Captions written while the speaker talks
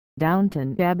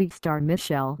Downton Abbey star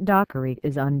Michelle Dockery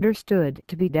is understood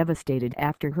to be devastated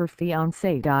after her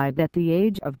fiancé died at the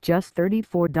age of just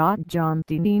 34. John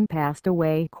Dineen passed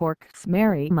away Cork's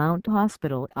Marymount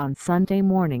Hospital on Sunday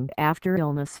morning after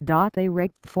illness.A.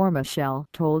 For Michelle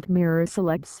told Mirror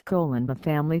Celebs: "The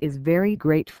family is very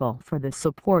grateful for the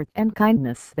support and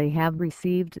kindness they have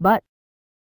received, but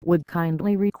would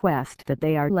kindly request that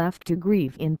they are left to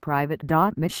grieve in private.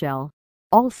 Michelle,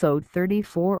 also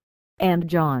 34, and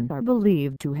John are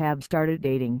believed to have started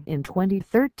dating in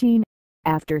 2013,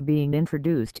 after being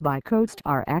introduced by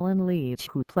co-star Allen Leech,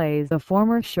 who plays a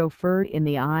former chauffeur in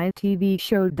the ITV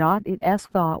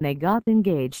show.It. They got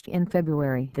engaged in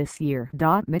February this year.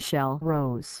 Michelle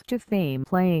rose to fame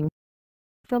playing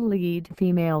the lead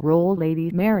female role Lady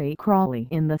Mary Crawley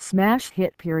in the smash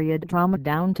hit period drama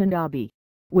Downton Abbey,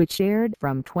 which aired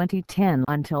from 2010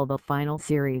 until the final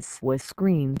series was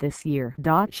screened this year.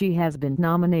 She has been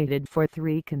nominated for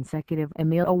 3 consecutive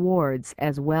Emmy Awards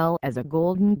as well as a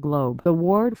Golden Globe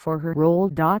Award for her role.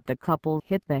 The couple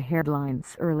hit the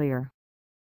headlines earlier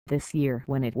this year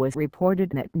when it was reported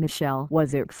that Michelle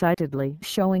was excitedly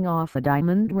showing off a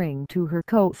diamond ring to her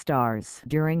co-stars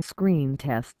during screen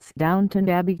tests. Downton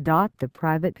Abbey. The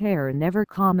private pair never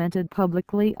commented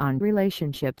publicly on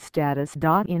relationship status.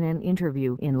 In an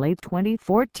interview in late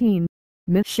 2014,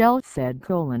 Michelle said: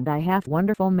 "I have a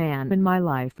wonderful man in my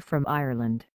life from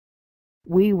Ireland.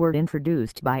 We were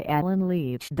introduced by Allen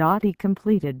Leech.He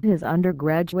completed his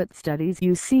undergraduate studies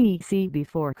UCC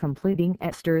before completing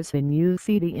asters in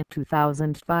UCD in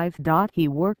 2005. He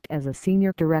worked as a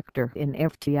senior director in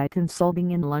FTI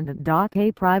Consulting in London.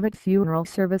 A private funeral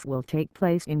service will take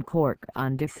place in Cork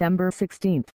on December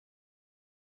 16.